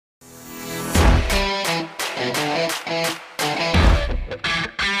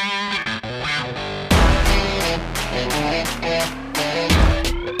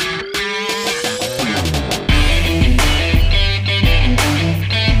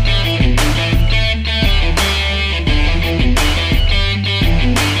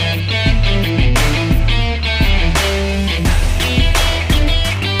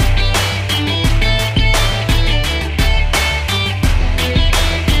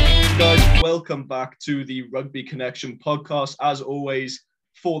welcome back to the Rugby Connection podcast. As always,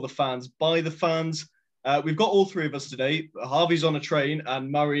 for the fans, by the fans. We've got all three of us today. Harvey's on a train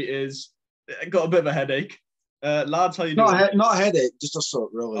and Murray is got a bit of a headache. Lads, how you doing? Not a headache, just a sore,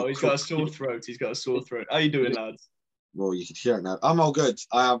 really. Oh, he's got a sore throat. How you doing, lads? Well, you can hear it now. I'm all good.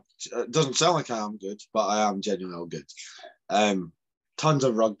 It doesn't sound like I am good, but I am genuinely all good. Tons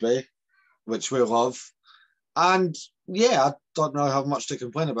of rugby, which we love. And yeah, I don't know how much to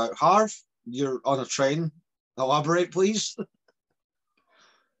complain about. Harv, you're on a train. Elaborate, please.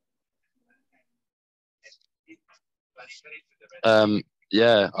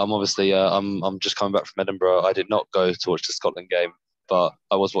 Yeah, I'm obviously I'm just coming back from Edinburgh. I did not go to watch the Scotland game, but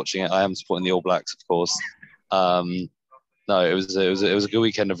I was watching it. I am supporting the All Blacks, of course. No, it was a good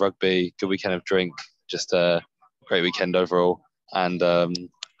weekend of rugby, good weekend of drink, just a great weekend overall. And I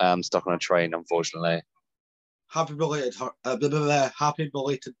am stuck on a train, unfortunately. Happy belated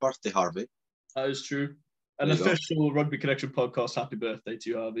birthday, Harvey. That is true. An official Rugby Connection podcast. Happy birthday to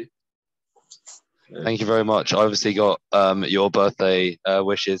you, Harvey. Thank you very much. I obviously got your birthday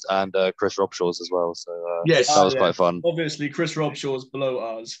wishes and Chris Robshaw's as well. So yes, that was quite fun. Obviously, Chris Robshaw's below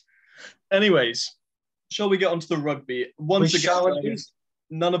ours. Anyways, shall we get onto the rugby? Once again,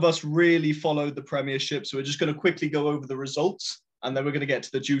 none of us really followed the Premiership, so we're just going to quickly go over the results, and then we're going to get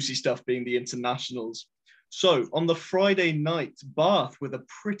to the juicy stuff, being the internationals. So, on the Friday night, Bath with a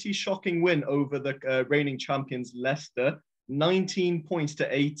pretty shocking win over the reigning champions Leicester, 19 points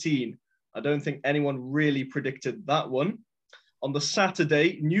to 18. I don't think anyone really predicted that one. On the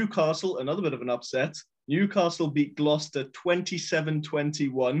Saturday, Newcastle, another bit of an upset. Newcastle beat Gloucester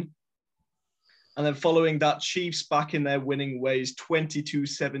 27-21. And then following that, Chiefs back in their winning ways,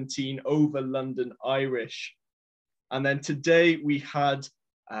 22-17 over London Irish. And then today we had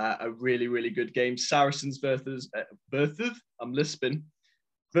a really, really good game. Saracens versus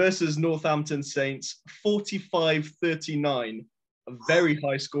Northampton Saints, 45-39. A very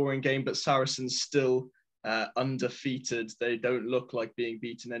high scoring game, but Saracens still undefeated. They don't look like being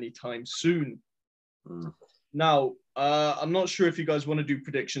beaten anytime soon. Now, I'm not sure if you guys want to do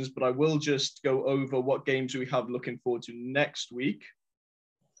predictions, but I will just go over what games we have looking forward to next week.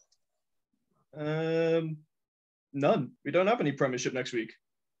 None. We don't have any Premiership next week.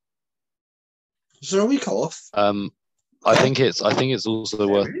 Is there a week off? I think it's also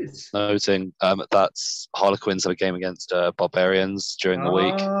worth noting that's Harlequins have a game against Barbarians during the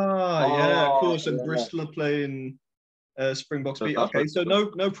week. Yeah, of course. And Bristol are playing Springboks beat. Okay, so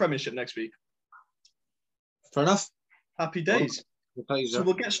no Premiership next week. Fair enough. Happy days. So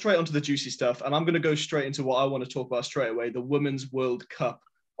we'll get straight onto the juicy stuff, and I'm going to go straight into what I want to talk about straight away, the Women's World Cup.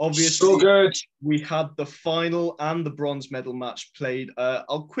 Obviously, so good. We had the final and the bronze medal match played.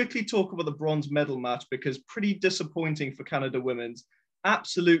 I'll quickly talk about the bronze medal match because pretty disappointing for Canada women's.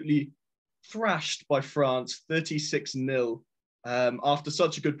 Absolutely thrashed by France, 36-0. After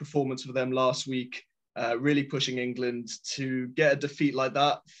such a good performance for them last week, really pushing England to get a defeat like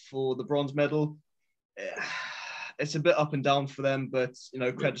that for the bronze medal. It's a bit up and down for them, but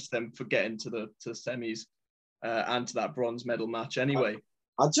credit to them for getting to the semis and to that bronze medal match anyway.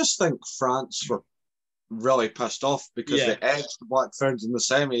 I just think France were really pissed off because they edged the Black Ferns in the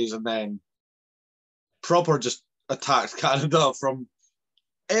semis and then proper just attacked Canada from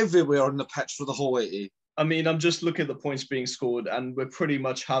everywhere on the pitch for the whole 80. I mean, I'm just looking at the points being scored, and we're pretty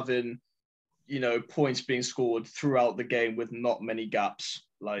much having, points being scored throughout the game with not many gaps.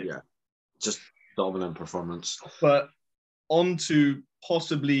 Just dominant performance. But on to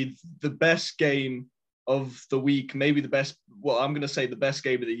possibly the best game of the week, maybe the best, I'm going to say the best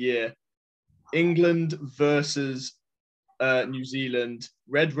game of the year. England versus New Zealand,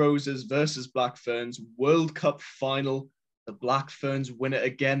 Red Roses versus Black Ferns, World Cup final. The Black Ferns win it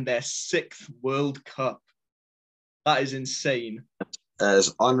again, their 6th World Cup. That is insane. It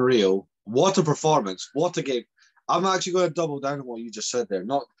is unreal. What a performance. What a game. I'm actually going to double down on what you just said there.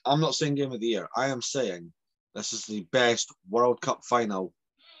 I'm not saying game of the year. I am saying this is the best World Cup final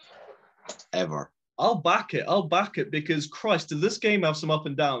ever. I'll back it because, Christ, did this game have some up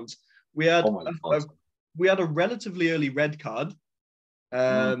and downs? We had a relatively early red card.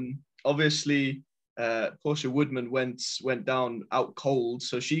 Obviously, Portia Woodman went down out cold,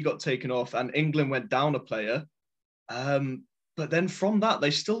 so she got taken off, and England went down a player. But then from that, they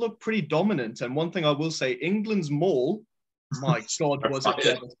still look pretty dominant. And one thing I will say, England's maul, my God, was it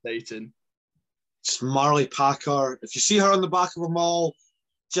devastating. It's Marley Packer. If you see her on the back of a maul,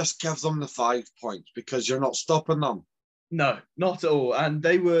 just give them the 5 points because you're not stopping them. No, not at all. And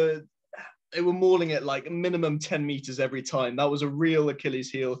they were mauling it like minimum 10 meters every time. That was a real Achilles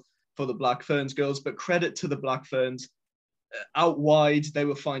heel for the Black Ferns girls, but credit to the Black Ferns. out wide, they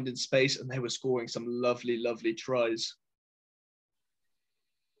were finding space and they were scoring some lovely, lovely tries.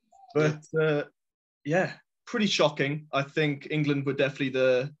 But yeah, pretty shocking. I think England were definitely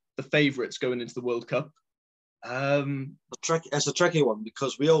the favourites going into the World Cup. It's a tricky one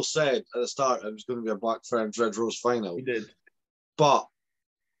because we all said at the start it was going to be a Black Ferns Red Rose final. We did. But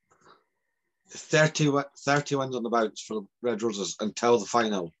 30 wins on the bounce for the Red Roses until the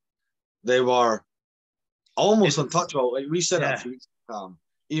final. They were almost untouchable. Like we said, a few weeks ago,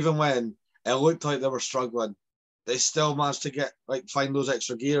 even when it looked like they were struggling, they still managed to find those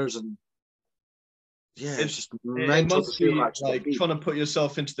extra gears. And it's just mental. It must be like trying to put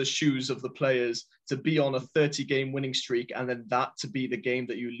yourself into the shoes of the players to be on a 30-game winning streak and then that to be the game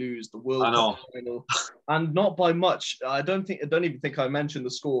that you lose, the World Cup final. And not by much. I don't even think I mentioned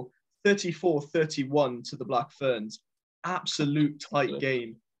the score. 34-31 to the Black Ferns. Absolute tight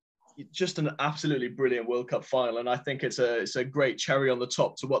game. Just an absolutely brilliant World Cup final. And I think it's a great cherry on the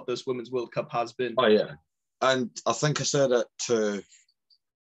top to what this Women's World Cup has been. Oh, yeah. And I think I said it to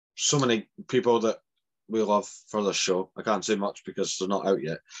so many people that we love for this show. I can't say much because they're not out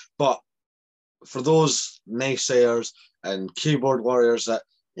yet. But for those naysayers and keyboard warriors that,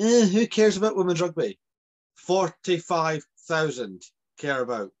 who cares about women's rugby? 45,000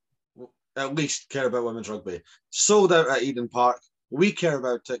 at least care about women's rugby. Sold out at Eden Park. We care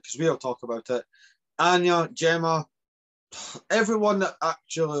about it because we all talk about it. Anja, Jemma, everyone that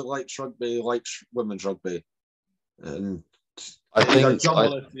actually likes rugby likes women's rugby. And I think,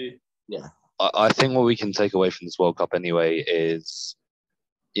 I think what we can take away from this World Cup anyway is,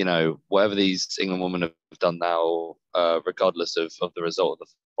 whatever these England women have done now, regardless of the result of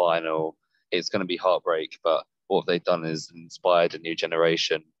the final, it's going to be heartbreak. But what they've done is inspired a new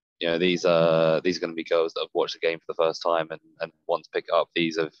generation. These are going to be girls that have watched the game for the first time and want to pick it up.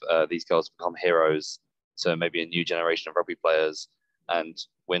 These girls have become heroes. So maybe a new generation of rugby players, and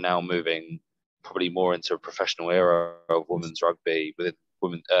we're now moving probably more into a professional era of women's rugby within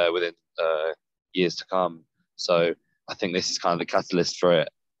years to come. So I think this is kind of the catalyst for it.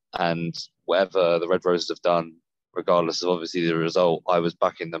 And whatever the Red Roses have done, regardless of obviously the result, I was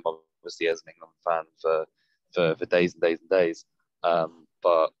backing them obviously as an England fan for days and days and days.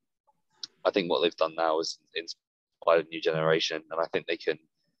 But I think what they've done now is inspired a new generation, and I think they can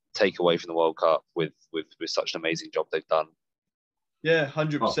take away from the World Cup with such an amazing job they've done. Yeah,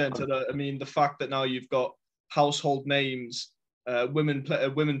 100%. And I mean, the fact that now you've got household names, women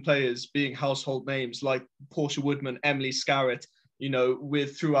players being household names like Portia Woodman, Emily Scarrett,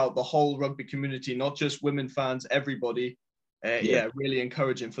 with throughout the whole rugby community, not just women fans, everybody. Really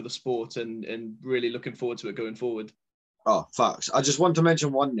encouraging for the sport and really looking forward to it going forward. Oh, facts. I just want to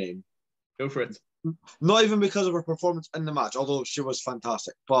mention one name. Go for it. Not even because of her performance in the match, although she was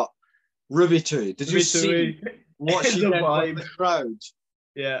fantastic, but Ruby too. Did you see what she did with the crowd?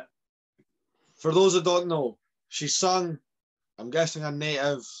 Yeah. For those that don't know, she sung, I'm guessing, a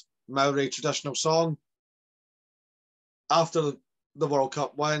native Maori traditional song after the World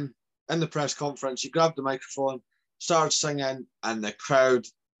Cup win. In the press conference, she grabbed the microphone, started singing, and the crowd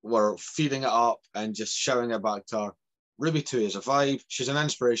were feeding it up and just shouting it back to her. Ruby 2 is a vibe. She's an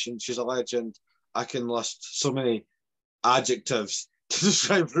inspiration. She's a legend. I can list so many adjectives to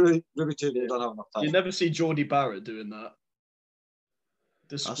describe Ruby 2. They don't have enough time. You never see Geordie Barrett doing that.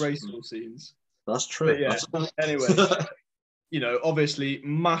 Disgraceful scenes. That's true. But yeah, anyway, obviously,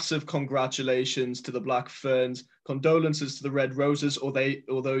 massive congratulations to the Black Ferns. Condolences to the Red Roses,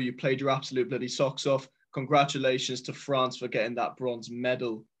 although you played your absolute bloody socks off. Congratulations to France for getting that bronze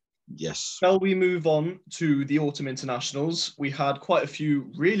medal. Yes. Shall we move on to the autumn internationals? We had quite a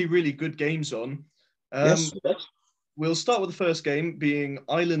few really, really good games on. Yes. We'll start with the first game being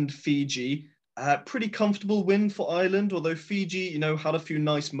Ireland-Fiji. Pretty comfortable win for Ireland, although Fiji, had a few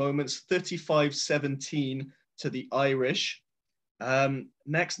nice moments. 35-17 to the Irish.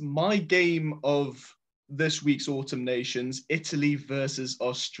 Next, my game of this week's Autumn Nations, Italy versus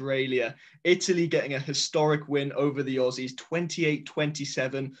Australia. Italy getting a historic win over the Aussies,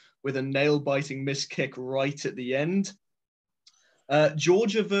 28-27, with a nail-biting missed kick right at the end.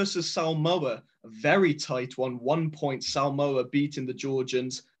 Georgia versus Samoa, a very tight one. 1 point, Samoa beating the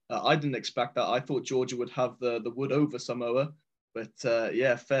Georgians. I didn't expect that. I thought Georgia would have the wood over Samoa, but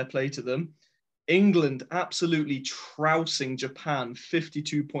fair play to them. England absolutely trouncing Japan,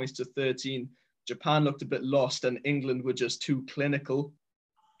 52 points to 13. Japan looked a bit lost and England were just too clinical.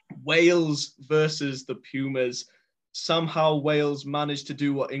 Wales versus the Pumas. Somehow Wales managed to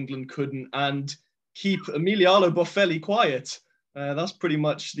do what England couldn't and keep Emiliano Boffelli quiet. That's pretty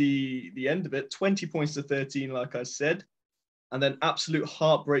much the end of it. 20 points to 13, like I said. And then absolute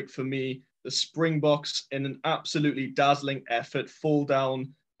heartbreak for me The Springboks, in an absolutely dazzling effort, fall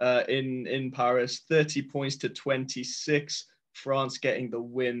down in Paris, 30 points to 26. France getting the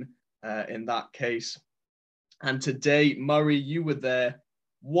win in that case. And today, Murray, you were there.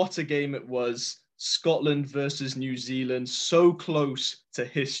 What a game it was. Scotland versus New Zealand, so close to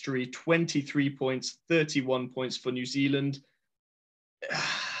history. 23 points, 31 points for New Zealand.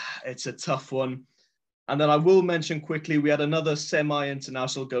 It's a tough one. And then I will mention quickly, we had another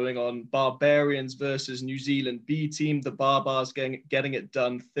semi-international going on. Barbarians versus New Zealand B team. The Barbars getting it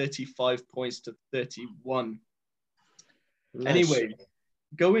done, 35 points to 31. Nice. Anyway,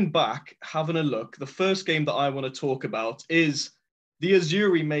 going back, having a look, the first game that I want to talk about is the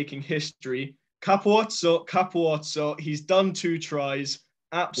Azzurri making history. Capuozzo, he's done 2 tries.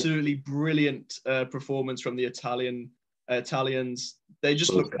 Absolutely brilliant performance from the Italians. They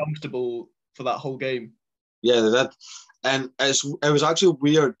just look comfortable for that whole game. Yeah, they did. And it was actually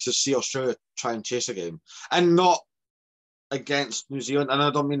weird to see Australia try and chase a game. And not against New Zealand. And I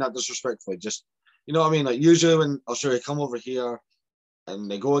don't mean that disrespectfully. Just, you know what I mean? Like, usually when Australia come over here and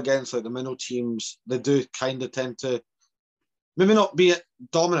they go against like the minnow teams, they do kind of tend to maybe not be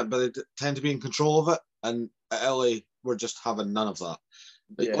dominant, but they tend to be in control of it. And at Italy, we're just having none of that.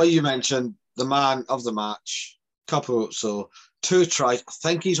 Like you mentioned, the man of the match, Capuozzo, 2 tries. I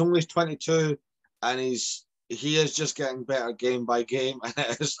think he's only 22, and he is just getting better game by game, and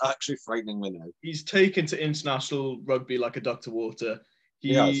it is actually frightening me now. He's taken to international rugby like a duck to water.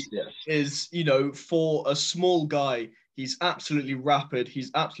 He is, you know, for a small guy, he's absolutely rapid.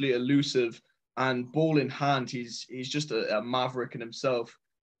 He's absolutely elusive, and ball in hand, he's just a maverick in himself.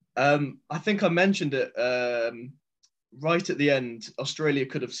 I think I mentioned it right at the end. Australia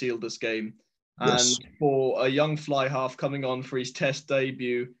could have sealed this game. And for a young fly half coming on for his test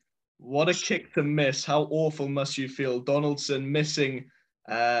debut, what a kick to miss. How awful must you feel? Donaldson missing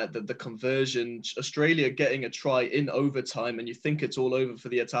the conversion. Australia getting a try in overtime, and you think it's all over for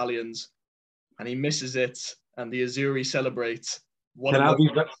the Italians. And he misses it, and the Azzurri celebrate.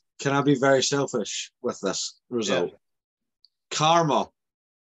 Can I be very selfish with this result? Yeah. Karma.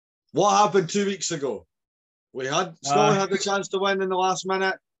 What happened 2 weeks ago? Scotland had the chance to win in the last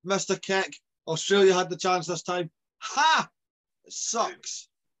minute, missed a kick. Australia had the chance this time. Ha! It sucks.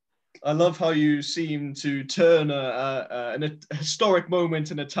 I love how you seem to turn a historic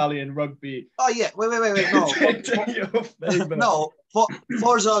moment in Italian rugby. Oh, yeah. Wait. No. No.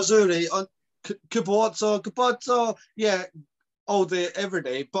 Forza Azzurri on Capuozzo. Yeah, all day, every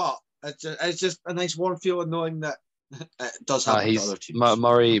day. But it's just a nice warm feeling knowing that it does happen to other teams.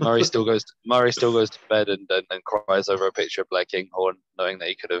 Murray still goes to bed and cries over a picture of Blair Kinghorn, knowing that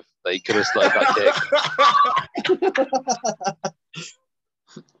he could have slowed that kick.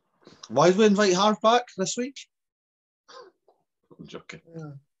 Why did we invite Harv back this week? I'm joking.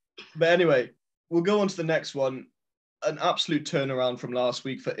 Yeah. But anyway, we'll go on to the next one. An absolute turnaround from last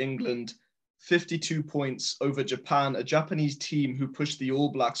week for England. 52 points over Japan, a Japanese team who pushed the All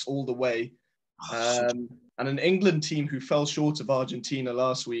Blacks all the way. And an England team who fell short of Argentina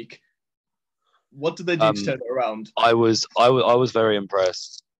last week. What did they do to turn it around? I was very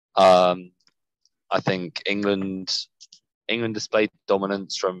impressed. I think England displayed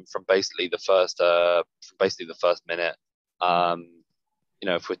dominance from basically the first minute. You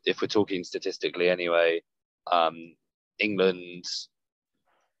know, if we're talking statistically anyway, England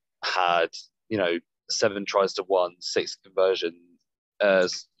had, you know, 7 tries to 1, 6 conversions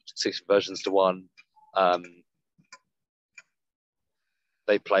to 1.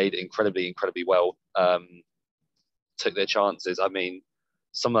 They played incredibly well. Took their chances. I mean,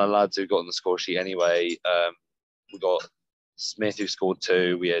 some of the lads who got on the score sheet anyway. We got Smith, who scored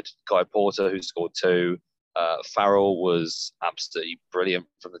 2. We had Guy Porter, who scored 2. Farrell was absolutely brilliant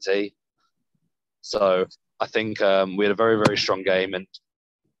from the tee. So I think we had a very, very strong game. And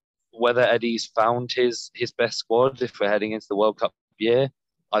whether Eddie's found his best squad, if we're heading into the World Cup year,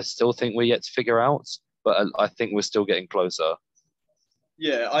 I still think we're yet to figure out. But I think we're still getting closer.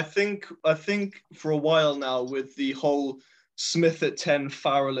 Yeah, I think for a while now, with the whole Smith at 10,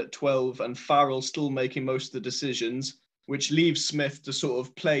 Farrell at 12, and Farrell still making most of the decisions, which leaves Smith to sort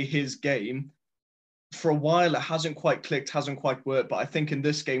of play his game. For a while, it hasn't quite clicked, hasn't quite worked. But I think in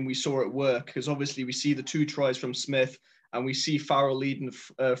this game, we saw it work, because obviously we see the 2 tries from Smith, and we see Farrell leading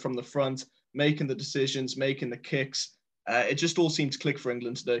from the front, making the decisions, making the kicks. It just all seemed to click for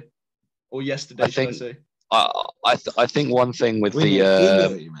England today, or yesterday, should I say. I think one thing with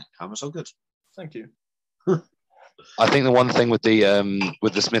I'm so good. Thank you. I think the one thing with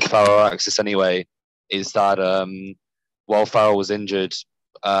the Smith Farrell axis anyway is that while Farrell was injured,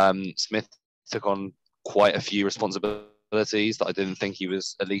 Smith took on quite a few responsibilities abilities that I didn't think he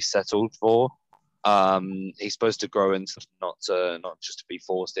was at least settled for. He's supposed to grow into not just to be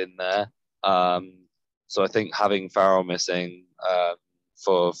forced in there. So I think having Farrell missing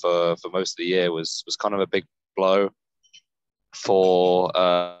for most of the year was kind of a big blow for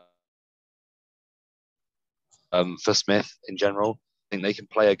Smith in general. I think they can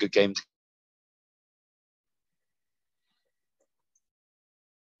play a good game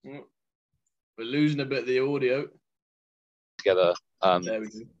We're losing a bit of the audio together. There we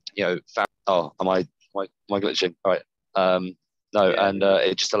go. You know, am I glitching? All right. No, yeah. And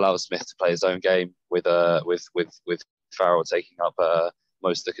it just allows Smith to play his own game with Farrell taking up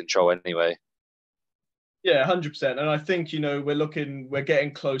most of the control anyway. Yeah, 100%. And I think, you know, we're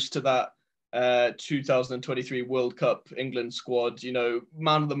getting close to that 2023 World Cup England squad. You know,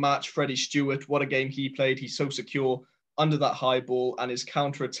 man of the match, Freddie Stewart. What a game he played. He's so secure under that high ball, and his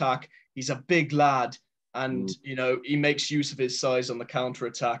counter attack. He's a big lad, and you know, he makes use of his size on the counter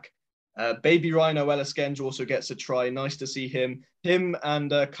attack. Baby Rhino Ellis Genge also gets a try. Nice to see him. Him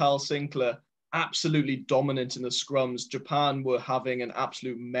and Carl Sinclair absolutely dominant in the scrums. Japan were having an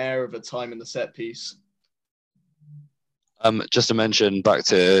absolute mare of a time in the set piece. Just to mention back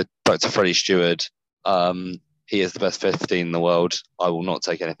to Freddie Stewart, he is the best 15 in the world. I will not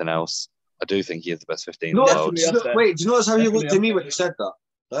take anything else. I do think he is the best 15 in the world. Wait, do you notice how he looked at me when he said that?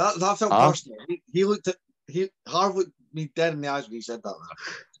 That felt personal. Harv looked me dead in the eyes when he said that.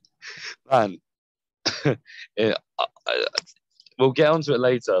 Man, we'll get onto it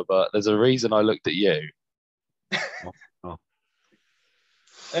later, but there's a reason I looked at you.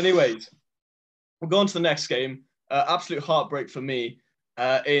 Anyways, we'll go on to the next game. Absolute heartbreak for me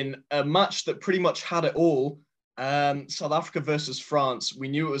in a match that pretty much had it all. South Africa versus France. We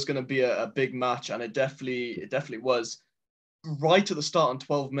knew it was going to be a big match, and it definitely was. Right at the start in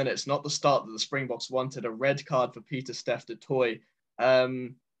 12 minutes, not the start that the Springboks wanted, a red card for Peter Steph du Toit.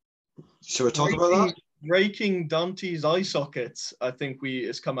 Should we talk about that? Breaking Dante's eye socket, I think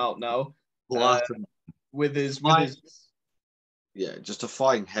it's come out now. With his yeah, just a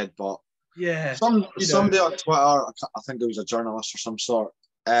flying headbutt. Yeah. Somebody on Twitter, I think it was a journalist or some sort,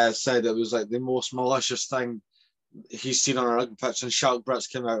 said it was like the most malicious thing he's seen on a rugby pitch, and Shark Brits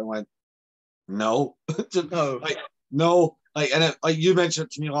came out and went, no. No. No. And you mentioned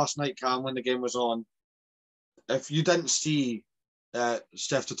it to me last night, Cam, when the game was on. If you didn't see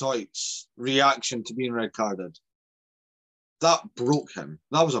Steph du Toit's reaction to being red carded, that broke him.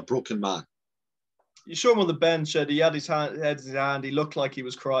 That was a broken man. You saw him on the bench, and he had his head in his hand. He looked like he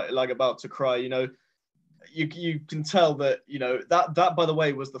was about to cry. You know, you can tell that. You know that by the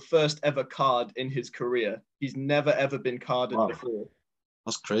way was the first ever card in his career. He's never ever been carded before.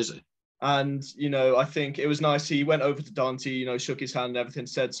 That's crazy. And you know, I think it was nice. He went over to Dante, you know, shook his hand and everything,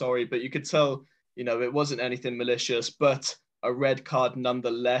 said sorry, but you could tell, you know, it wasn't anything malicious, but a red card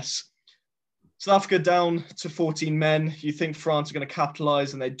nonetheless. South Africa down to 14 men. You think France are going to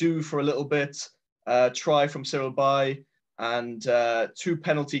capitalize, and they do for a little bit. Try from Cyril Bay and 2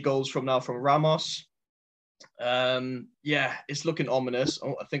 penalty goals from Ramos. Yeah, it's looking ominous.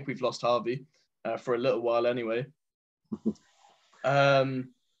 Oh, I think we've lost Harvey for a little while anyway.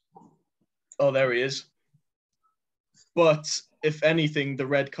 Oh, there he is. But if anything, the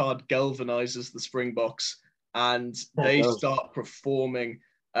red card galvanizes the Springboks, and they start performing.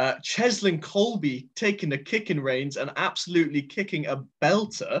 Cheslin Colby taking the kicking reins and absolutely kicking a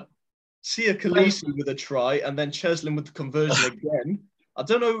belter. Sia Khaleesi with a try, and then Cheslin with the conversion again. I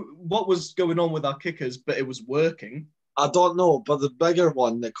don't know what was going on with our kickers, but it was working. I don't know, but the bigger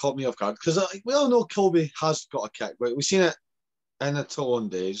one that caught me off guard, because we all know Colby has got a kick, right? We've seen it in the Toulon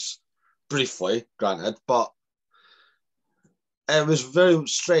days, briefly, granted, but it was very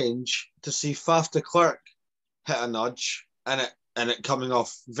strange to see Faf de Klerk hit a nudge and it coming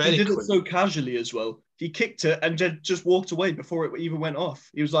off very quickly. He did it so casually as well. He kicked it and just walked away before it even went off.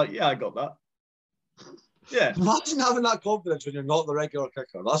 He was like, yeah, I got that. Yeah. Imagine having that confidence when you're not the regular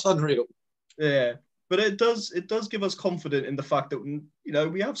kicker. That's unreal. Yeah. But it does give us confidence in the fact that, you know,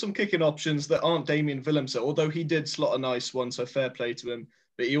 we have some kicking options that aren't Damien Willemse, although he did slot a nice one, so fair play to him.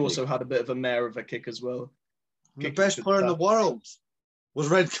 But he also had a bit of a mare of a kick as well. The best player in the world was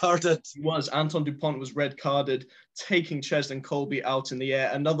red carded. He was. Anton Dupont was red carded, taking Cheslin Colby out in the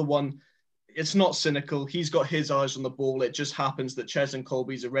air. Another one, it's not cynical. He's got his eyes on the ball. It just happens that Cheslin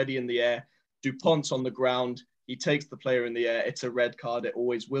Colby's already in the air. Dupont's on the ground. He takes the player in the air. It's a red card. It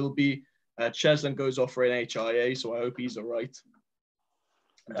always will be. Cheslin goes off for an HIA, so I hope he's all right.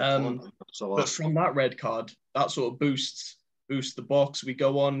 But from that red card, that sort of boosts the box. We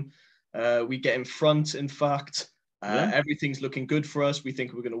go on. We get in front, in fact. Everything's looking good for us. We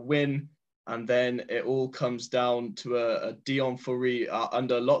think we're going to win. And then it all comes down to a Dion Fourie,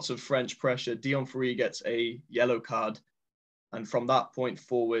 under lots of French pressure. Dion Fourie gets a yellow card. And from that point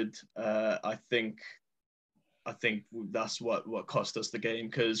forward, I think that's what cost us the game,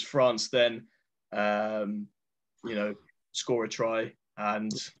 because France then, score a try,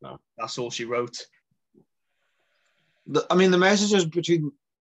 and that's all she wrote. The messages between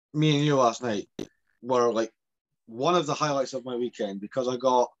me and you last night were like one of the highlights of my weekend, because I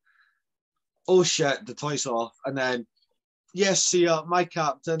got, oh shit, the toys off, and then, yes, Sia, my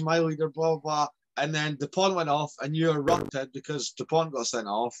captain, my leader, blah, blah, and then Dupont went off and you erupted because Dupont got sent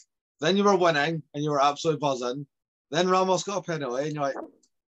off. Then you were winning and you were absolutely buzzing. Then Ramos got a penalty and you're like,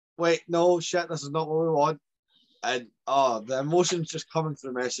 wait, no, shit, this is not what we want. And the emotions just coming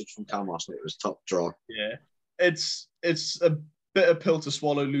through the message from Cam last night. It was top draw. Yeah, it's a bitter pill to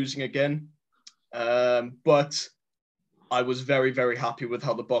swallow losing again. But I was very, very happy with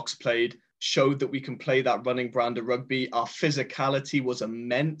how the box played, showed that we can play that running brand of rugby. Our physicality was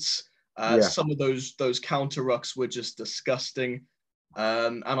immense. Some of those counter rucks were just disgusting.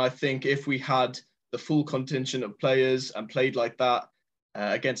 And I think if we had the full contingent of players and played like that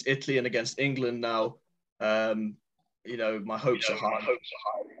against Italy and against England now, my hopes are high.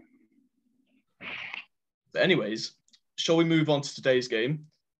 But anyways, shall we move on to today's game?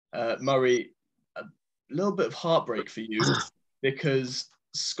 Murray, a little bit of heartbreak for you, because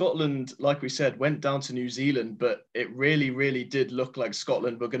Scotland, like we said, went down to New Zealand, but it really, really did look like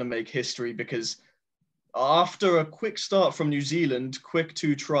Scotland were going to make history, because after a quick start from New Zealand, quick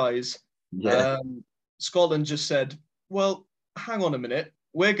 2 tries, Scotland just said, well, hang on a minute,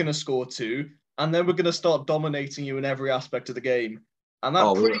 we're going to score 2, and then we're going to start dominating you in every aspect of the game. And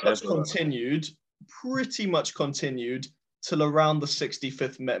that pretty much continued till around the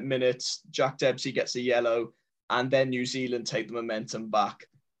 65th minute. Jack Dempsey gets a yellow, and then New Zealand take the momentum back.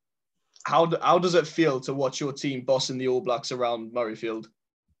 How does it feel to watch your team bossing the All Blacks around Murrayfield?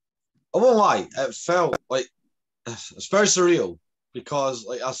 I won't lie, it felt like it's very surreal, because,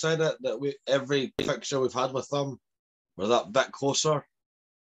 like I said, every fixture we've had with them, we're that bit closer,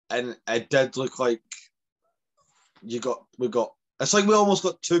 and it did look like it's like we almost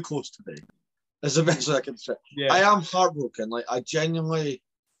got too close today. It's the best way I can say. Yeah. I am heartbroken. Like I genuinely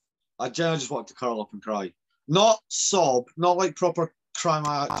just want to curl up and cry. Not sob, not like proper cry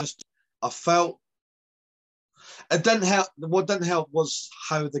my eyes. I felt it didn't help. What didn't help was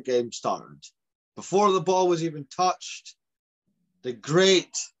how the game started. Before the ball was even touched, the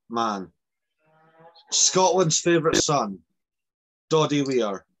great man, Scotland's favourite son, Doddy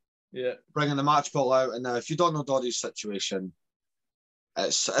Weir, bringing the match ball out. And now, if you don't know Doddy's situation,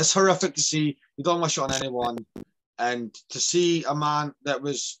 it's horrific to see. You don't wish it on anyone, and to see a man that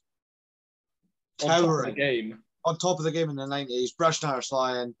was towering on top of the game in the 90s, British and Irish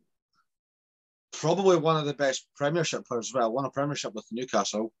Lion, probably one of the best Premiership players as well, won a Premiership with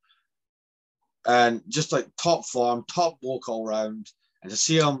Newcastle, and just like top form, top bloke all round. And to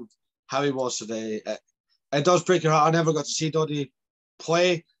see him how he was today, it does break your heart. I never got to see Doddy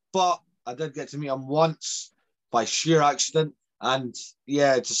play, but I did get to meet him once by sheer accident. And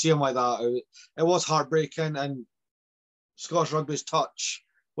yeah, to see him like that, it was heartbreaking. And Scottish Rugby's touch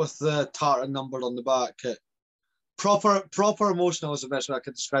with the tartan number on the back, proper emotional is the best way I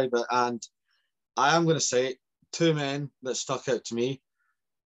can describe it. And I am going to say 2 men that stuck out to me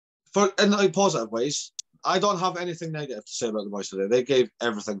in like positive ways. I don't have anything negative to say about the boys today. They gave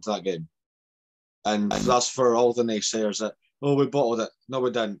everything to that game. And that's for all the naysayers that, we bottled it. No,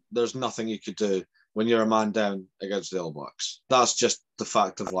 we didn't. There's nothing you could do when you're a man down against the All Blacks. That's just the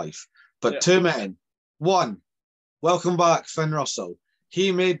fact of life. But 2 men. 1, welcome back, Finn Russell.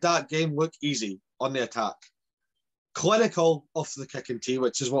 He made that game look easy on the attack. Clinical off the kicking tee,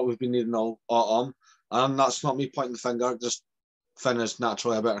 which is what we've been needing all on. And that's not me pointing the finger, just Finn is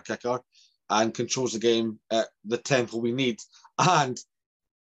naturally a better kicker and controls the game at the tempo we need. And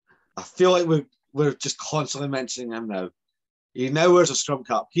I feel like we're just constantly mentioning him now. He now wears a scrum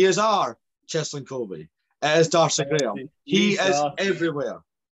cap. He is our Cheslin Colby. It is Darcy Graham. He is everywhere.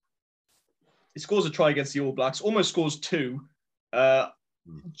 He scores a try against the All Blacks, almost scores 2.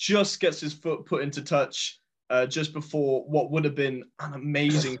 Just gets his foot put into touch just before what would have been an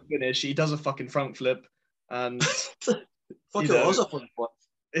amazing finish. He does a fucking front flip. And it was a front flip.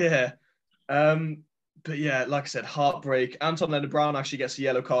 Yeah. But yeah, like I said, heartbreak. Anton Leonard-Brown actually gets a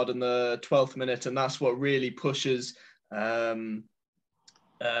yellow card in the 12th minute, and that's what really pushes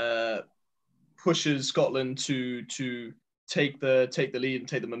Scotland to take the lead and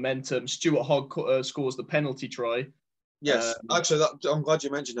take the momentum. Stuart Hogg scores the penalty try. Yes, actually, I'm glad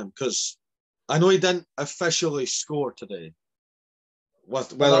you mentioned him, because I know he didn't officially score today.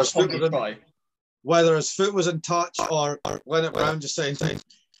 whether his foot was in touch or Leonard Brown just saying,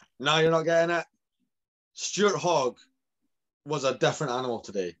 "No, you're not getting it." Stuart Hogg was a different animal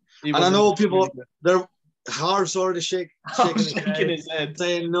today, and I know people their Harv's already shaking his head,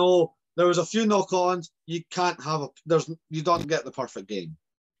 saying no. There was a few knock-ons. You can't have you don't get the perfect game.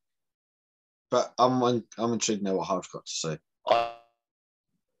 But I'm intrigued now what Harv's got to say.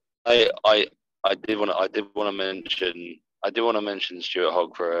 I did want to mention Stuart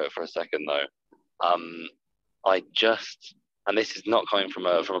Hogg for a second though. And this is not coming from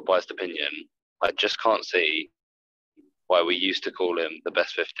a biased opinion. I just can't see why we used to call him the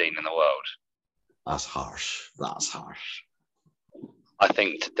best 15 in the world. That's harsh. I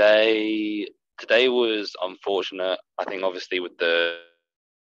think today was unfortunate. I think obviously with the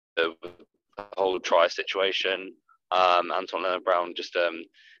whole try situation, Anton Leonard-Brown just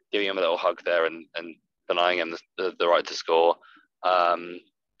giving him a little hug there and denying him the right to score. But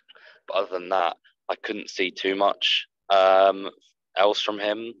other than that, I couldn't see too much else from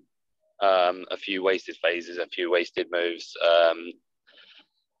him. A few wasted phases, a few wasted moves.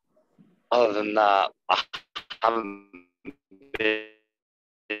 Other than that, I haven't been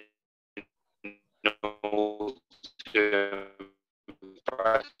too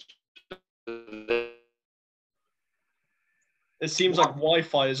impressed. It seems like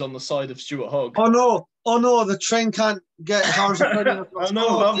Wi-Fi is on the side of Stuart Hogg. Oh no, the train can't get Harv's opinion. I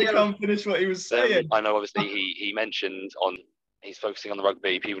know, Harvey can't finish what he was saying. I know, obviously, he mentioned he's focusing on the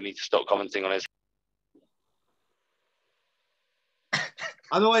rugby. People need to stop commenting on his.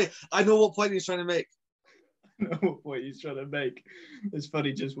 I know what point he's trying to make. I know what point he's trying to make. It's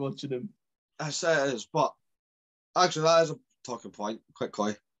funny just watching him. I say it is, but actually that is a talking point,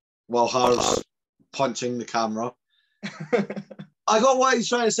 quickly. While Harv's punching the camera. I got what he's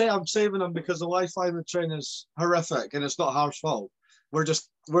trying to say. I'm saving him because the Wi-Fi in the train is horrific and it's not Harv's fault. We're just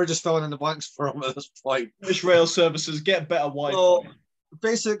filling in the blanks for him at this point. British rail services get better Wi-Fi. So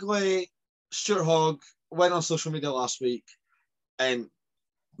basically, Stuart Hogg went on social media last week and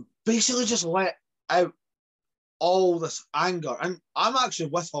basically just let out all this anger. And I'm actually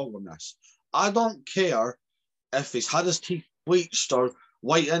with Hogg on this. I don't care if he's had his teeth bleached or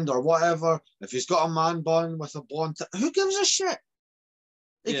whitened or whatever, if he's got a man bun with a blonde who gives a shit?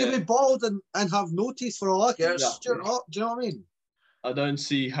 He can be bald and have no teeth for all I care. It's Stuart Hogg, do you know what I mean? I don't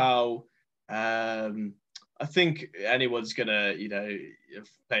see how I think anyone's gonna, if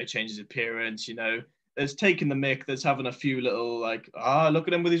a player changes appearance, there's taking the mick, there's having a few little look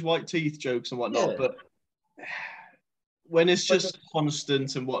at him with his white teeth jokes and whatnot, but when it's just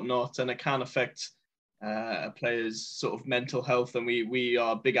constant and whatnot, and it can affect a player's sort of mental health, and we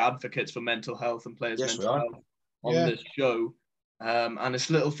are big advocates for mental health and players' mental health on this show. And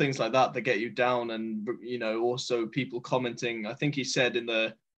it's little things like that that get you down, and also people commenting. I think he said in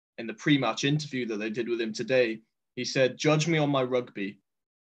the pre-match interview that they did with him today, he said, "Judge me on my rugby.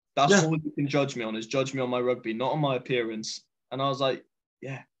 That's all you can judge me on, is judge me on my rugby, not on my appearance." And I was like,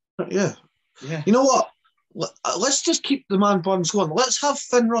 yeah. You know what? Let's just keep the man buns going. Let's have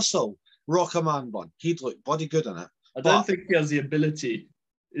Finn Russell rock a man bun. He'd look bloody good in it. I don't think he has the ability.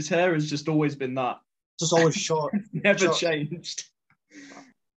 His hair has just always been that. Just always short. Never changed.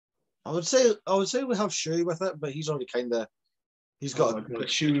 I would say we have Shuey with it, but he's already he's got a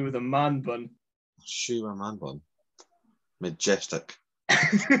Shuey with a man bun. Shuey with a man bun. Majestic.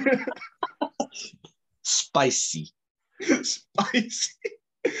 Spicy.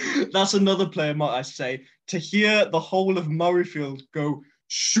 That's another player, might I say. To hear the whole of Murrayfield go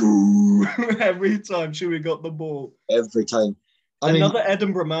shoo every time Shuey got the ball. Every time. Another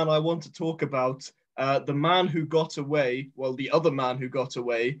Edinburgh man I want to talk about. The man who got away, the other man who got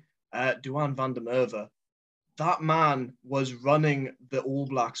away, Duan van der Merwe. That man was running the All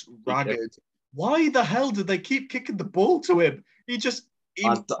Blacks ragged. Why the hell did they keep kicking the ball to him? He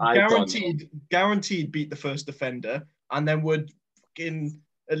guaranteed beat the first defender, and then would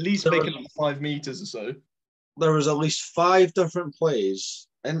at least make it 5 meters or so. There was at least 5 different plays,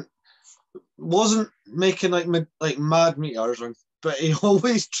 and wasn't making like mad meters, but he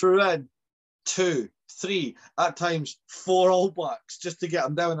always threw in 2, 3, at times 4 All Blacks just to get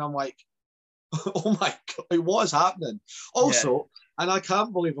them down. I'm like, oh my God, what is happening? Also, and I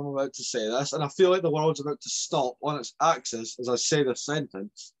can't believe I'm about to say this, and I feel like the world's about to stop on its axis as I say this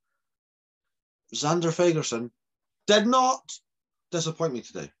sentence. Xander Fagerson did not disappoint me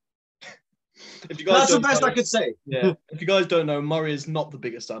today. That's the best I could say. Yeah. If you guys don't know, Murray is not the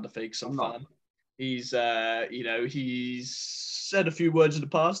biggest Xander Fagerson fan. He's, he's said a few words in the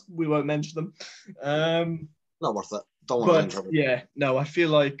past. We won't mention them. Not worth it. Don't want to enter it. Yeah, no, I feel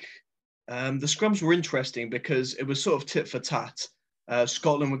like the scrums were interesting because it was sort of tit for tat.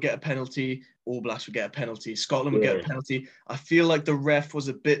 Scotland would get a penalty. All Blacks would get a penalty. Scotland would get a penalty. I feel like the ref was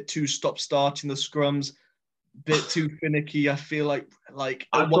a bit too stop-start in the scrums, bit too finicky. I feel like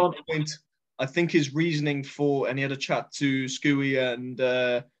at one point, I think his reasoning for, and he had a chat to Scooey and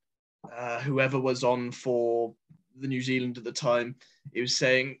whoever was on for the New Zealand at the time. He was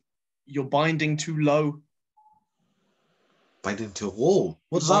saying, "You're binding too low." Binding too low?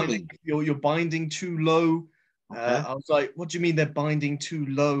 What does that mean? You're binding too low. Okay. I was like, "What do you mean they're binding too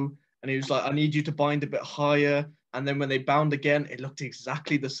low?" And he was like, "I need you to bind a bit higher." And then when they bound again, it looked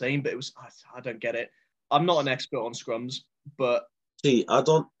exactly the same, but it was, I don't get it. I'm not an expert on scrums, but see, I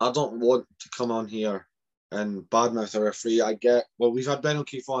don't want to come on here and badmouth a referee. I get, well, we've had Ben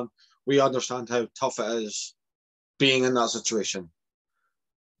O'Keefe on. We understand how tough it is being in that situation.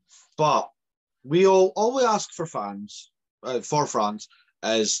 But all we ask for France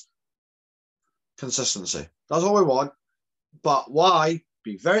is consistency. That's all we want. But why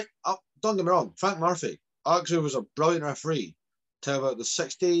be very, don't get me wrong, Frank Murphy actually was a brilliant referee till about the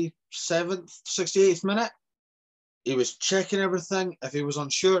 67th, 68th minute. He was checking everything. If he was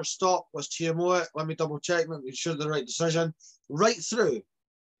unsure, stop, let's TMO it, let me double check, make sure the right decision, right through.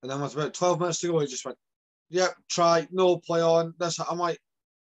 And then with about 12 minutes to go, he just went, yep, try, no, play on. This, I'm like,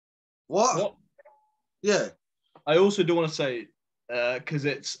 what? Yeah. I also do want to say, because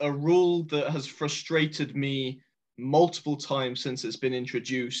it's a rule that has frustrated me multiple times since it's been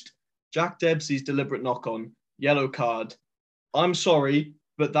introduced. Jack Dempsey's deliberate knock-on, yellow card. I'm sorry,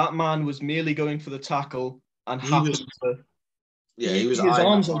 but that man was merely going for the tackle and his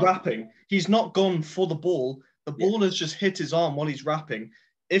arms are wrapping. He's not gone for the ball. The ball has just hit his arm while he's wrapping.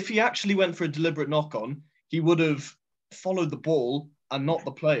 If he actually went for a deliberate knock-on, he would have followed the ball and not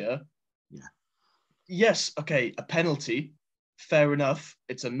the player. Yeah. Yes, okay, a penalty, fair enough.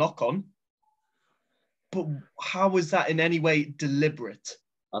 It's a knock-on. But how is that in any way deliberate?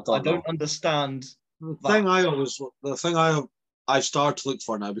 I don't understand. The thing I start to look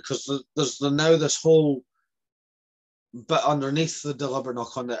for now, because there's now this whole bit underneath the deliberate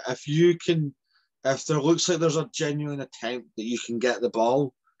knock on that if there looks like there's a genuine attempt that you can get the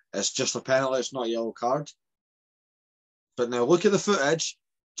ball, it's just a penalty, it's not a yellow card. But now look at the footage.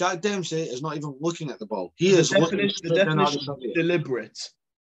 Jack Dempsey is not even looking at the ball. He is looking straight down at the deliberate.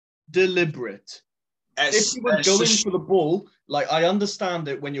 If you were going for the ball, like, I understand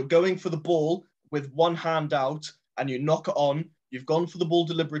it when you're going for the ball with one hand out and you knock it on, you've gone for the ball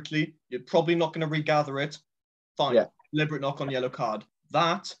deliberately, you're probably not going to regather it. Fine. Yeah. Deliberate knock on, yellow card.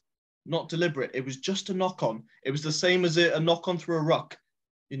 That, not deliberate. It was just a knock on. It was the same as a knock on through a ruck.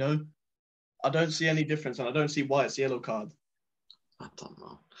 You know, I don't see any difference, and I don't see why it's a yellow card. I don't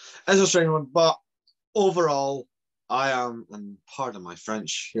know. It's a strange one, but overall, I am, and pardon my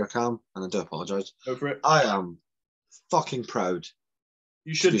French here, Cam, and I do apologise. Go for it. I am fucking proud.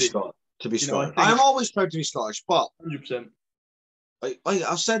 You should be. To be Scottish. I am always proud to be Scottish, but 100%.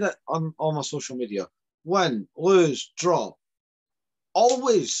 I've said it on all my social media. Win, lose, draw.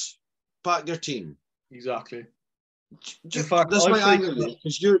 Always back your team. Exactly. In fact, this might anger you,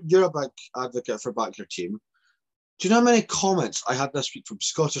 because you're a big advocate for back your team. Do you know how many comments I had this week from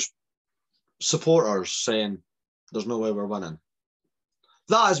Scottish supporters saying there's no way we're winning?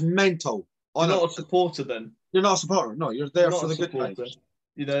 That is mental. You're not a supporter then? You're not a supporter. No, you're there for the good times.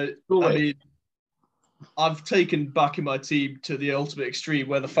 You know, I mean, I've taken backing my team to the ultimate extreme,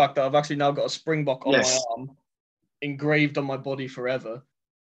 where the fact that I've actually now got a Springbok on my arm, engraved on my body forever.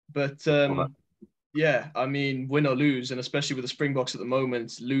 But yeah, I mean, win or lose, and especially with the Springboks at the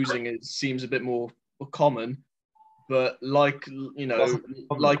moment, losing seems a bit more common. But like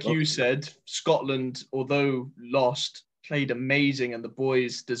you said, Scotland, although lost, played amazing, and the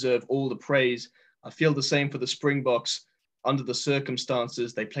boys deserve all the praise. I feel the same for the Springboks. Under the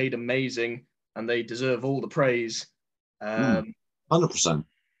circumstances, they played amazing, and they deserve all the praise. 100%.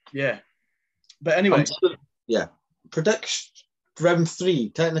 Yeah. But anyway. Prediction round 3,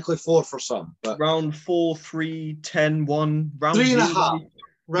 technically 4 for some. But round 4, 3, 10, 1. Round 3.5.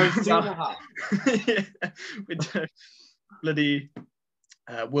 Round 3.5. With bloody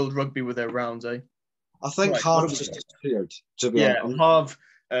World Rugby with their rounds, eh? I think Harv just disappeared, to be honest. Harv,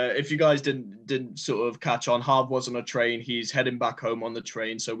 if you guys didn't sort of catch on, Harv was on a train. He's heading back home on the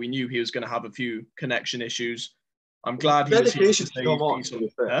train, so we knew he was going to have a few connection issues. I'm glad he was here to come on.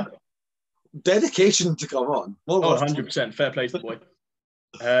 Dedication to come on. 100%. Fair play to the boy.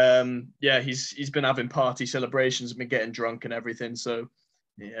 He's been having party celebrations and been getting drunk and everything. So,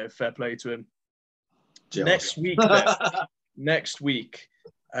 yeah, fair play to him. Jealous. Next week.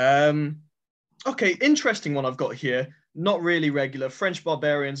 Okay, interesting one I've got here. Not really regular. French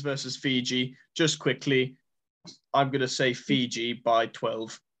Barbarians versus Fiji. Just quickly, I'm going to say Fiji by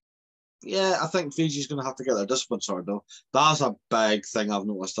 12. Yeah, I think Fiji's going to have to get their discipline sorted, though. That's a big thing I've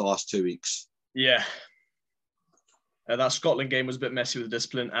noticed the last 2 weeks. Yeah. That Scotland game was a bit messy with the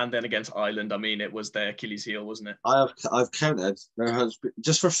discipline, and then against Ireland, I mean, it was their Achilles heel, wasn't it? I've counted. There has been,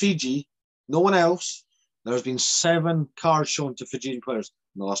 just for Fiji, no one else. There has been 7 cards shown to Fijian players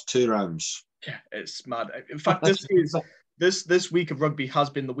in the last 2 rounds. Yeah, it's mad. In fact, this week of rugby has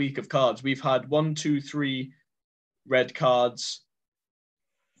been the week of cards. We've had 1, 2, 3 red cards.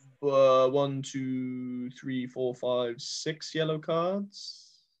 1, 2, 3, 4, 5, 6 yellow cards.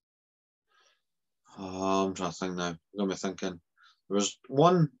 Oh, I'm trying to think now. I'm going to be thinking. There was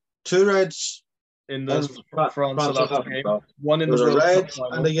 1, 2 reds in the France South Africa game. One in the World World Cup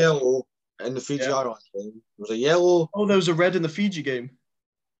final. And a yellow in the Fiji Ireland game. There was a yellow. Oh, there was a red in the Fiji game.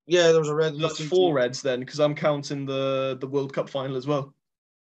 Yeah, there was a red. That's 4 reds then, because I'm counting the World Cup final as well.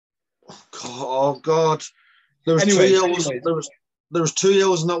 Oh God! There was 2 yellows. There was 2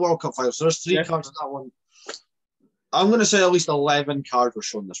 yellows in that World Cup final. So there's 3 cards in that one. I'm going to say at least 11 cards were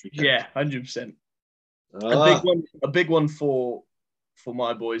shown this weekend. Yeah, 100%. A big one for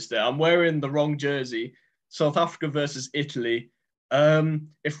my boys there. I'm wearing the wrong jersey. South Africa versus Italy.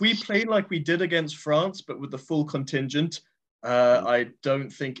 If we play like we did against France, but with the full contingent, I don't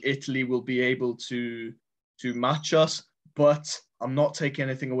think Italy will be able to match us. But I'm not taking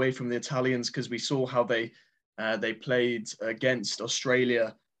anything away from the Italians, because we saw how they played against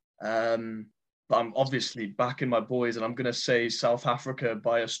Australia. But I'm obviously backing my boys, and I'm going to say South Africa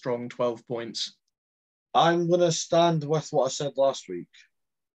by a strong 12 points. I'm going to stand with what I said last week.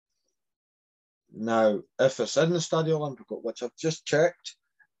 Now, if it's in the Stadio Olimpico, which I've just checked,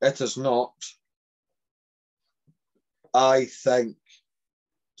 it is not. I think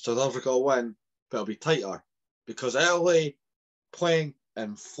South Africa will win, but it'll be tighter, because Italy playing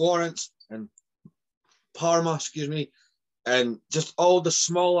in Florence and Parma, and just all the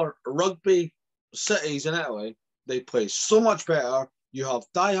smaller rugby cities in Italy, they play so much better. You have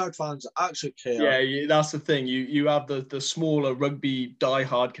diehard fans that actually care. Yeah, that's the thing. You have the smaller rugby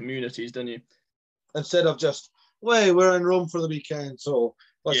diehard communities, don't you? Instead of just, we're in Rome for the weekend, so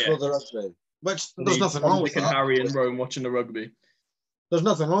let's go to the rugby. Which there's nothing wrong with that. Harry in Rome watching the rugby. There's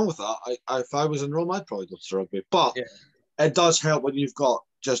nothing wrong with that. If I was in Rome, I'd probably go to the rugby. But it does help when you've got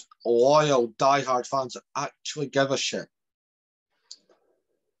just loyal, diehard fans that actually give a shit.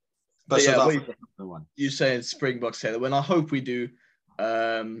 But you saying Springboks, Taylor. When I hope we do,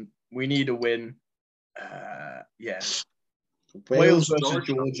 we need a win. Wales versus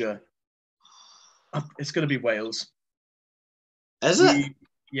Georgia. It's going to be Wales. Is it?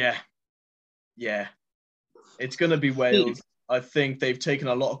 Yeah. It's going to be Wales. I think they've taken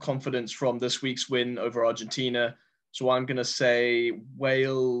a lot of confidence from this week's win over Argentina. So I'm going to say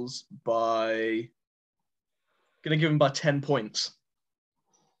Wales going to give them by 10 points.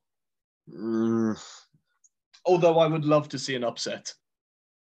 Although I would love to see an upset.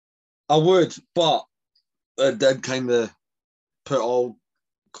 I would, but I did kind of put all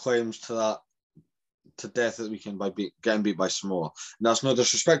claims to that to death this weekend by getting beat by Samoa. And that's no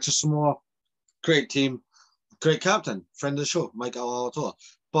disrespect to Samoa. Great team, great captain, friend of the show, Mike Alatoa.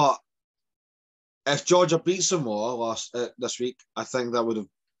 But if Georgia beat Samoa this week, I think that would have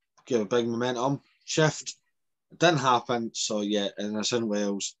given a big momentum shift. It didn't happen, so and it's in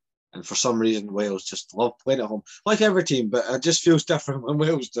Wales. And for some reason, Wales just love playing at home. Like every team, but it just feels different when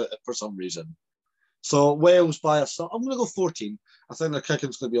Wales do it for some reason. So Wales by I'm going to go 14. I think their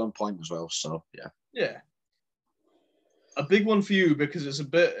kicking's going to be on point as well. So, Yeah. A big one for you, because it's a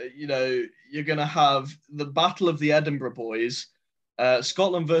bit, you're going to have the Battle of the Edinburgh Boys,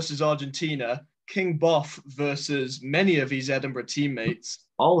 Scotland versus Argentina, King Boff versus many of his Edinburgh teammates.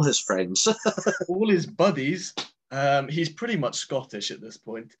 All his friends. All his buddies. He's pretty much Scottish at this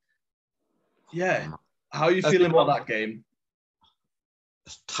point. Yeah. How are you feeling about that game?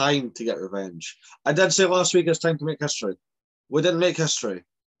 It's time to get revenge. I did say last week it's time to make history. We didn't make history.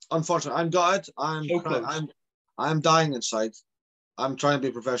 Unfortunately, I'm gutted. I'm dying inside. I'm trying to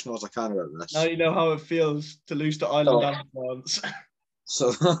be professional as I can about this. Now you know how it feels to lose to Ireland and France.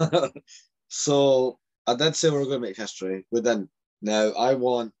 So I did say we were going to make history. We didn't. Now I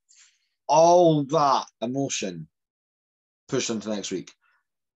want all that emotion pushed into next week.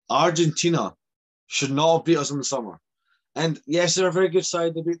 Argentina should not have beat us in the summer. And yes, they're a very good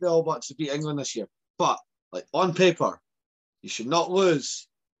side. They beat the All Blacks to beat England this year. But on paper, you should not lose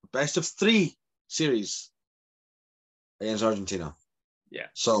the best of 3 series against Argentina. Yeah.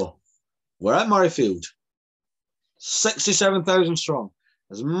 So we're at Murrayfield, 67,000 strong.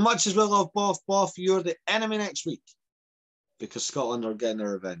 As much as we love Boff, you're the enemy next week. because Scotland are getting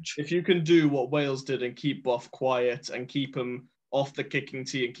their revenge. If you can do what Wales did and keep Buff quiet and keep them off the kicking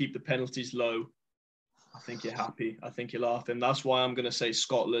tee and keep the penalties low, I think you're happy. I think you're laughing. That's why I'm going to say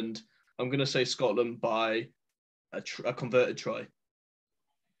Scotland. I'm going to say Scotland by a converted try.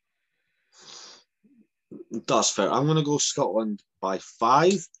 That's fair. I'm going to go Scotland by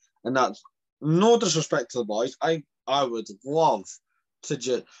 5. And that's no disrespect to the boys. I would love to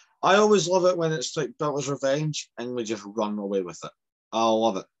just... I always love it when it's like British revenge and we just run away with it. I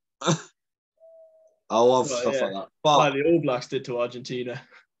love it. I love stuff like that. But like the All Blacks did to Argentina.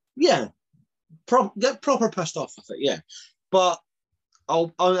 Yeah. Get proper pissed off with it, yeah. But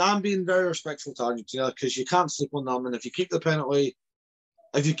I'm being very respectful to Argentina because you can't sleep on them. And if you keep the penalty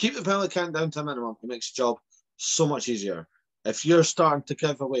count down to a minimum, it makes the job so much easier. If you're starting to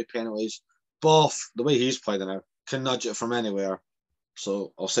give away penalties, Buff, the way he's playing now, can nudge it from anywhere.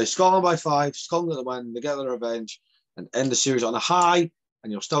 So I'll say Scotland by 5, Scotland at the win, they get their revenge, and end the series on a high,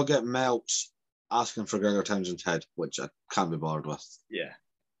 and you'll still get melts asking for Gregor Townsend's head, which I can't be bothered with. Yeah.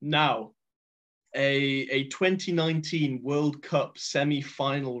 Now, a 2019 World Cup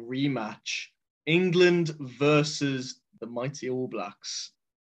semi-final rematch. England versus the mighty All Blacks.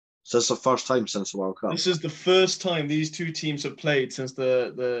 So it's the first time since the World Cup. This is the first time these two teams have played since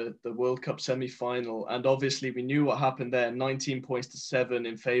the World Cup semi-final. And obviously we knew what happened there, 19 points to 7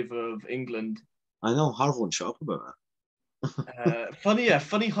 in favour of England. I know, Harv won't shut up about it.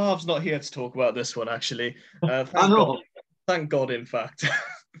 Funny Harv's not here to talk about this one, actually. I know. Thank God, in fact.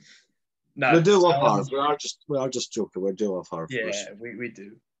 No, we do love Harv. We are just joking. We do love Harv. Yeah, we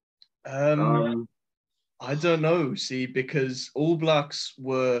do. I don't know, because All Blacks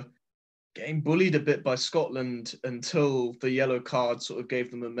were getting bullied a bit by Scotland until the yellow card sort of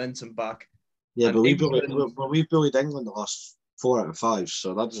gave them momentum back. Yeah, and but we bullied England the last 4 out of 5,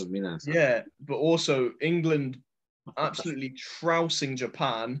 so that doesn't mean anything. Yeah, but also England absolutely trouncing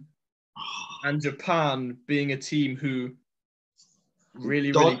Japan, and Japan being a team who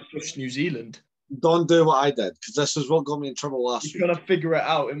really pushed New Zealand. Don't do what I did, because this is what got me in trouble last week. You're going to figure it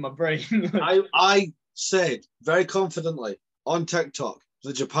out in my brain. I said very confidently on TikTok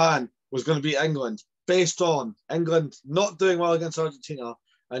that Japan was going to beat England based on England not doing well against Argentina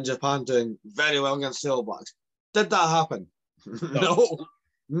and Japan doing very well against the All Blacks. Did that happen?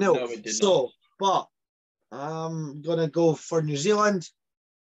 No, it did not. But I'm going to go for New Zealand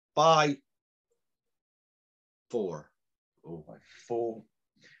by 4. Oh, by 4.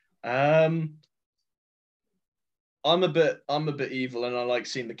 I'm a bit evil and I like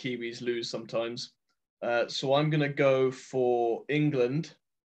seeing the Kiwis lose sometimes. So I'm going to go for England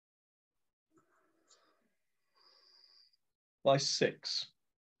by 6.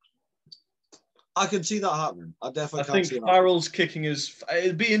 I can see that happening. I definitely can see that. Farrell's kicking is...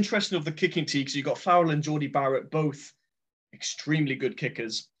 It'd be interesting of the kicking tee because you've got Farrell and Geordie Barrett, both extremely good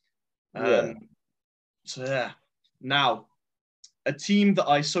kickers. So, yeah. Now, a team that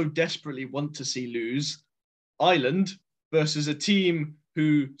I so desperately want to see lose, Ireland, versus a team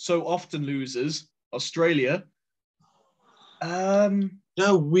who so often loses, Australia.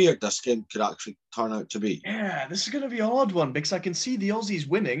 How weird this game could actually turn out to be. Yeah, this is going to be a hard one because I can see the Aussies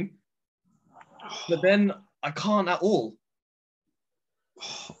winning, but then I can't at all.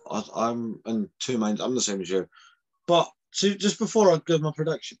 I'm in 2 minds. I'm the same as you. But just before I give my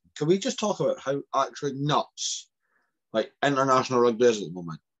prediction, can we just talk about how actually nuts international rugby is at the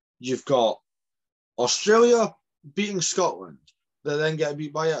moment? You've got Australia beating Scotland, that then get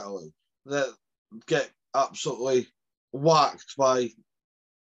beat by Italy, that get absolutely whacked by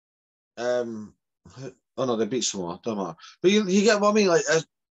they beat Samoa, don't matter. But you get what I mean,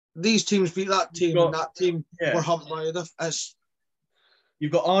 these teams beat that team and that team were humped by us.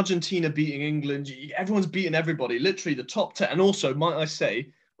 You've got Argentina beating England, everyone's beating everybody, literally the top 10, and also, might I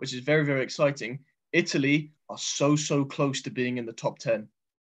say, which is very, very exciting, Italy are so close to being in the top 10.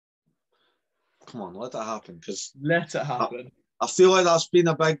 Come on, let that happen. Let it happen. I feel like that's been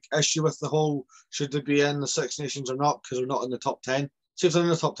a big issue with the whole, should they be in the Six Nations or not, because they're not in the top 10. See if they're in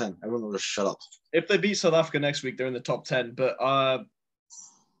the top 10. Everyone will just shut up. If they beat South Africa next week, they're in the top 10, but I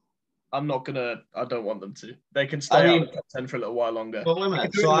don't want them to. They can stay out of the top 10 for a little while longer. But wait a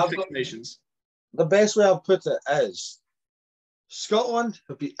minute. So Six Nations. The best way I've put it is Scotland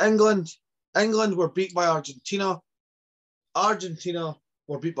have beat England. England were beat by Argentina. Argentina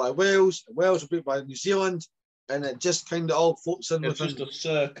were beat by Wales. Wales were beat by New Zealand. And it just kind of all floats in. It's just a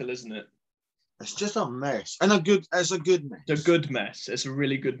circle, isn't it? It's just a mess. And it's a good mess. It's a good mess. It's a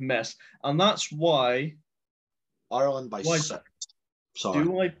really good mess. And that's why... Ireland by 6. Sorry.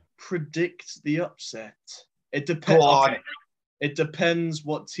 Do I predict the upset? It depends. It depends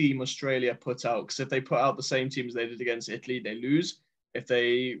what team Australia put out, because if they put out the same team as they did against Italy, they lose. If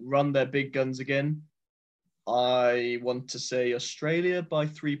they run their big guns again, I want to say Australia by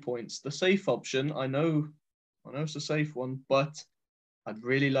 3 points. The safe option, I know it's a safe one, but I'd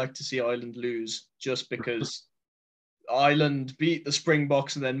really like to see Ireland lose, just because Ireland beat the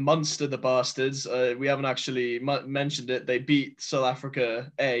Springboks and then Munster, the bastards. We haven't actually mentioned it. They beat South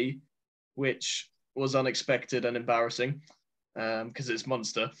Africa A, which was unexpected and embarrassing because it's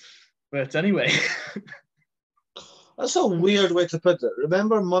Munster. But anyway. That's a weird way to put it.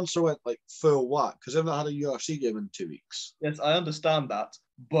 Remember, Munster went like full whack because they've not had a URC game in 2 weeks. Yes, I understand that,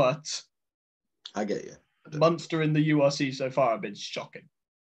 but I get you. Munster in the URC so far have been shocking.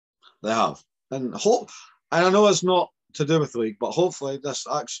 They have. And I know it's not to do with the league, but hopefully this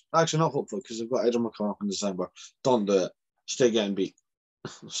actually not hopefully because they've got Edinburgh coming up in December. Don't do it. Stay getting beat.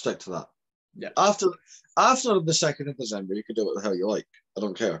 Stick to that. Yeah. After the 2nd of December, you can do what the hell you like. I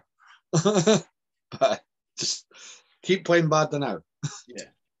don't care. But just keep playing bad now. Yeah.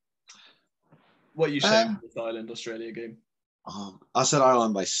 What are you saying for this Ireland-Australia game? I said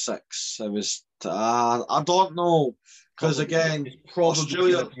Ireland by 6. It was. I don't know because again, it's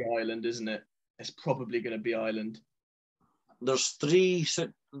probably going to be Ireland, isn't it? It's probably going to be Ireland. There's three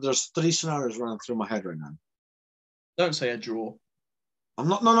scenarios running through my head right now. Don't say a draw. I'm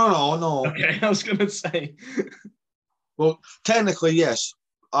not. No. Okay, I was going to say. Well, technically, yes.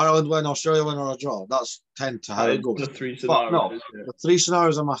 Ireland win, Australia win, or a draw. That's tend to how it goes. The 3 scenarios. But no, the 3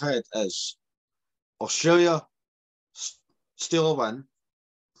 scenarios in my head is Australia steal a win,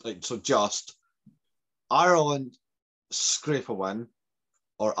 just Ireland scrape a win,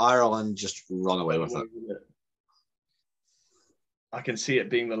 or Ireland just run away with it. I can see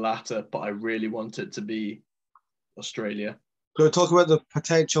it being the latter, but I really want it to be Australia. Can we talk about the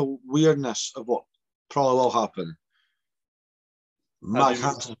potential weirdness of what probably will happen? Mark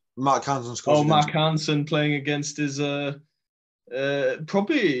Hansen scores. Oh, Mark Hansen playing against his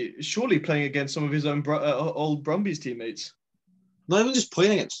surely playing against some of his own old Brumbies teammates. Not even just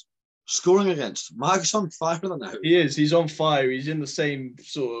playing against, scoring against. Mark's on fire now. He is. He's on fire. He's in the same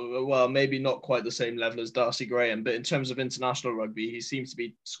sort of, well, maybe not quite the same level as Darcy Graham, but in terms of international rugby, he seems to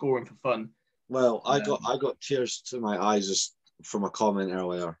be scoring for fun. Well, I got tears to my eyes just from a comment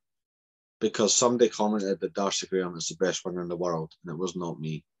earlier because somebody commented that Darcy Graham is the best winger in the world, and it was not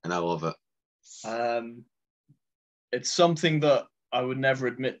me, and I love it. It's something that I would never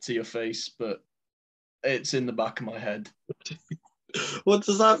admit to your face, but it's in the back of my head. What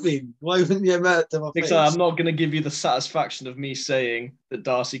does that mean? Why wouldn't you admit it to my face? I'm not going to give you the satisfaction of me saying that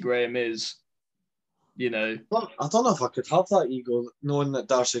Darcy Graham is, I don't know if I could have that ego knowing that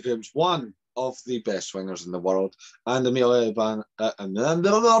Darcy Graham's one of the best wingers in the world, and Emiliano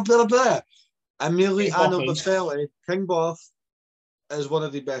Boffelli, King Boff, is one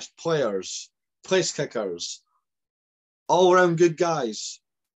of the best players, place kickers, all-round good guys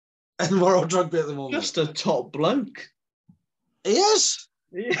in world rugby at the moment. Just a top bloke. He is.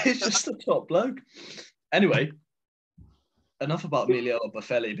 He's just a top bloke. Anyway, enough about Emiliano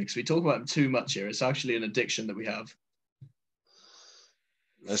Boffelli because we talk about him too much here. It's actually an addiction that we have.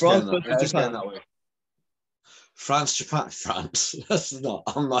 France versus Japan. France. This is not.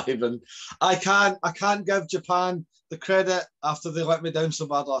 I'm not even. I can't give Japan the credit after they let me down so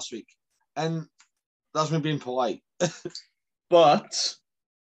bad last week, and that's me being polite. But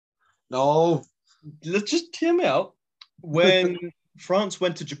no, let's just hear me out. When France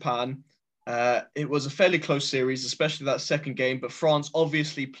went to Japan, it was a fairly close series, especially that second game. But France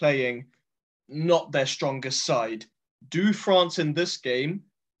obviously playing not their strongest side. Do France in this game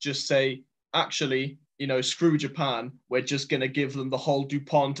just say, actually, screw Japan. We're just going to give them the whole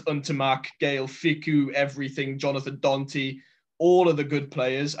Dupont, Untermack, Gale, Fiku, everything, Jonathan Donty, all of the good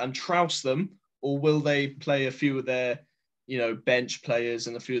players and trouse them? Or will they play a few of their, bench players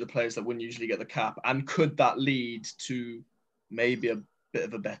and a few of the players that wouldn't usually get the cap? And could that lead to maybe a bit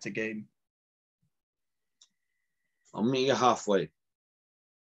of a better game? I'll meet you halfway.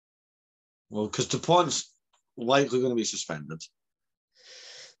 Well, because Dupont's likely going to be suspended.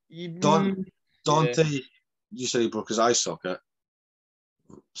 Dante, you said he broke his eye socket,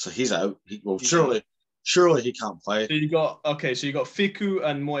 so he's out. Surely he can't play. So you got Fiku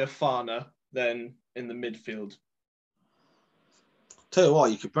and Moyafana then in the midfield. Tell you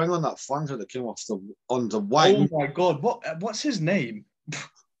what, you could bring on that flanker that came off on the wing. Oh my god, what's his name?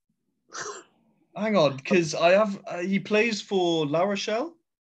 Hang on, because I have he plays for La Rochelle.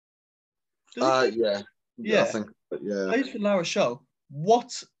 Yeah. I think, yeah. Plays for La Rochelle.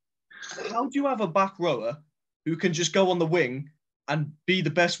 How do you have a back rower who can just go on the wing and be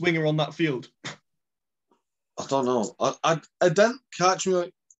the best winger on that field? I don't know. I didn't catch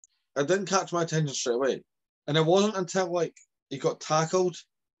me. It didn't catch my attention straight away, and it wasn't until like he got tackled,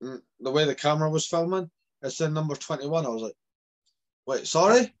 the way the camera was filming. It said number 21. I was like, wait,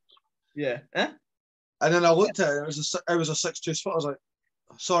 sorry. Yeah. Eh? And then I looked at it. It was a 6-2 spot. I was like,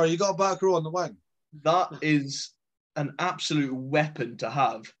 sorry, you got a back row on the wing. That is an absolute weapon to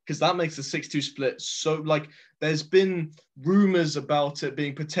have, because that makes the 6-2 split so, like, there's been rumours about it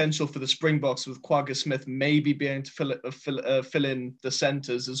being potential for the Springboks with Quagga Smith maybe being able to fill in the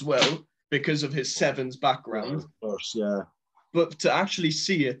centres as well because of his sevens background. Yeah, of course, yeah. But to actually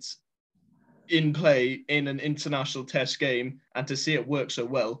see it in play in an international test game and to see it work so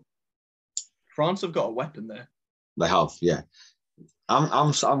well, France have got a weapon there. They have, yeah. I'm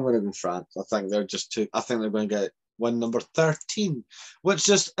going to go France. I think they're just too. I think they're going to get win number 13, which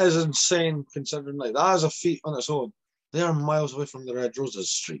just is insane considering like that is a feat on its own. They are miles away from the Red Roses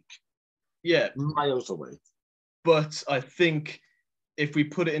streak. Yeah, miles away. But I think if we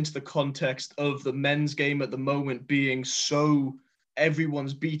put it into the context of the men's game at the moment being so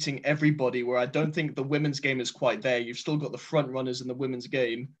everyone's beating everybody, where I don't think the women's game is quite there. You've still got the front runners in the women's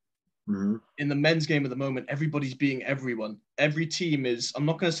game. Mm-hmm. In the men's game at the moment, everybody's beating everyone. Every team is, I'm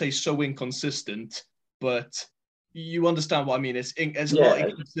not going to say so inconsistent, but you understand what I mean. It's a lot of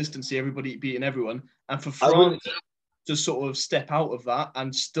inconsistency, everybody beating everyone. And for France to sort of step out of that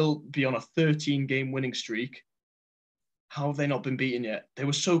and still be on a 13-game winning streak, how have they not been beaten yet? They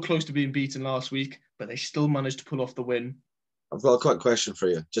were so close to being beaten last week, but they still managed to pull off the win. I've got a quick question for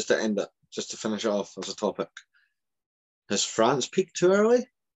you, just to end it, just to finish it off as a topic. Has France peaked too early?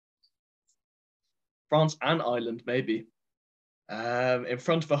 France and Ireland, maybe. In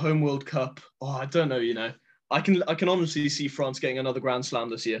front of a home World Cup, I don't know, you know. I can honestly see France getting another Grand Slam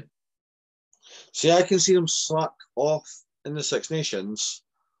this year. See, I can see them slack off in the Six Nations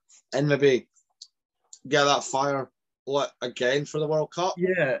and maybe get that fire lit again for the World Cup.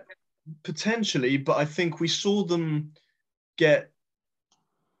 Yeah, potentially, but I think we saw them get,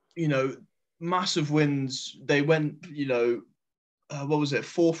 you know, massive wins. They went, you know,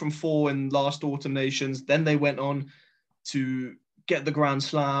 4 from 4 in last Autumn Nations. Then they went on to get the Grand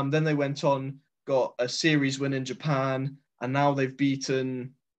Slam. Then they went on, got a series win in Japan, and now they've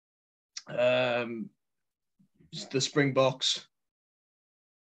beaten the Springboks.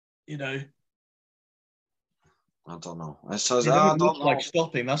 You know, I don't know. They don't look like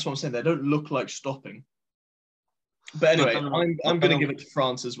stopping. That's what I'm saying. They don't look like stopping. But anyway, I'm going to give it to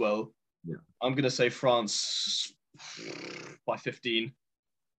France as well. Yeah. I'm going to say France by 15.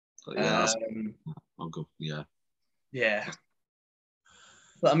 Yeah, I'll go. Yeah. Yeah.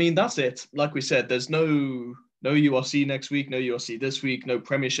 But I mean, that's it. Like we said, there's no URC next week, no URC this week, no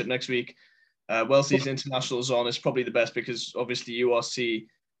Premiership next week. Wellesley's internationals on. It's probably the best because obviously URC,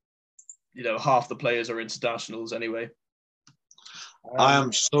 you know, half the players are internationals anyway. I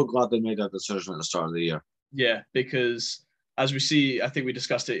am so glad they made that decision at the start of the year. Yeah, because as we see, I think we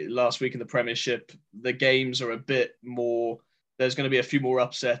discussed it last week in the Premiership, the games are a bit more, there's going to be a few more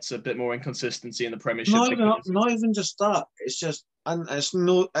upsets, a bit more inconsistency in the Premiership. Not even just that. It's just, and it's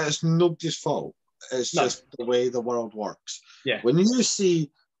nobody's fault. It's just the way the world works. Yeah. When you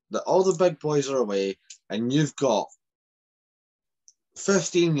see that all the big boys are away and you've got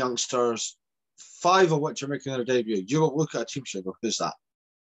 15 youngsters, 5 of which are making their debut, you will look at a team sheet and go, who's that?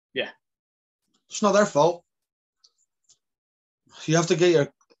 Yeah. It's not their fault. You have to get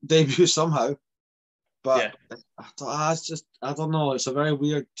your debut somehow. But I don't know. It's a very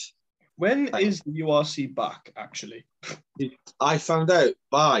weird. When is the URC back, actually? I found out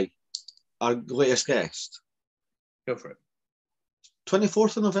by our latest guest. Go for it.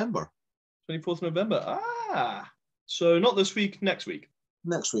 24th of November. 24th of November. So not this week, next week.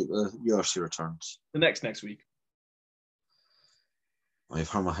 Next week, the URC returns. The next week. I've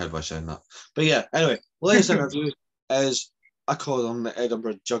hurt my head by saying that. But yeah, anyway, latest interview is, I call him the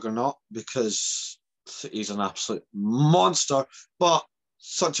Edinburgh Juggernaut because he's an absolute monster, but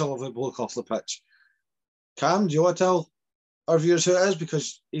such a lovely bloke off the pitch. Cam, do you want to tell our viewers who it is?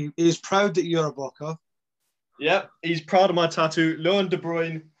 Because he's proud that you're a Blocker. Yeah, he's proud of my tattoo. Loan De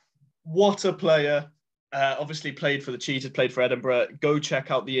Bruyne, what a player. Obviously played for the Cheetahs, played for Edinburgh. Go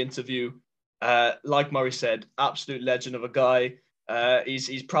check out the interview. Like Murray said, absolute legend of a guy.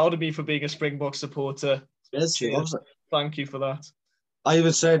 He's proud of me for being a Springbok supporter. Yes, he loves it. Thank you for that. I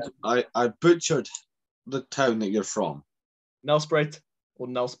even said I butchered the town that you're from. Nelspruit or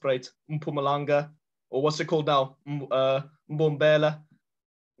Nelspruit, Mpumalanga, or what's it called now? Mbombela.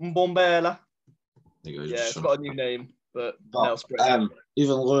 Yeah, it's got a new name, but Nelspruit.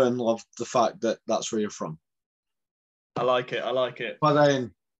 Even Lewin loved the fact that that's where you're from. I like it. But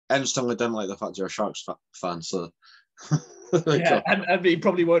then instantly didn't like the fact you're a Sharks fan, so. Yeah, and he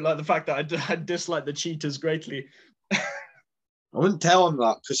probably won't like the fact that I dislike the Cheetahs greatly. I wouldn't tell him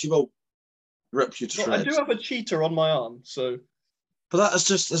that because he will rip you to shreds. I do have a cheetah on my arm, so. But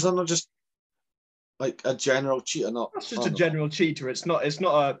is that not just like a general cheetah? Not. That's just a general cheetah. It's not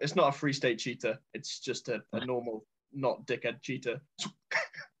a Free State cheetah. It's just a normal, not dickhead cheetah.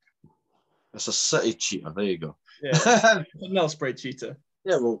 It's a city cheetah. There you go. Yeah, a nail spray cheetah.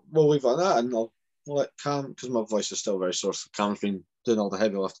 Yeah, we'll leave it at that, and I'll let Cam, because my voice is still very sore. So Cam's been doing all the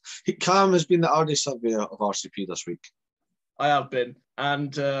heavy lift. Cam has been the RD surveyor of RCP this week. I have been,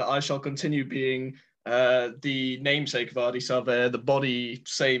 and I shall continue being the namesake of RD Surveyor, the body,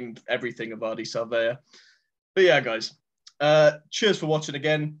 same everything of RD Surveyor. But yeah, guys, cheers for watching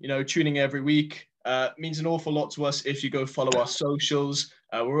again. Tuning every week means an awful lot to us if you go follow our socials.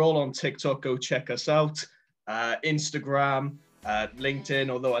 We're all on TikTok. Go check us out. Instagram,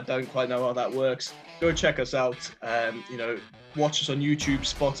 LinkedIn, although I don't quite know how that works. Go check us out. Watch us on YouTube,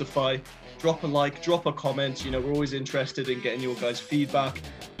 Spotify. Drop a like, drop a comment. We're always interested in getting your guys' feedback,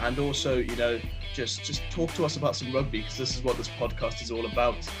 and also, just talk to us about some rugby, because this is what this podcast is all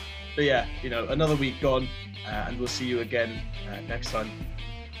about. But yeah, another week gone, and we'll see you again next time.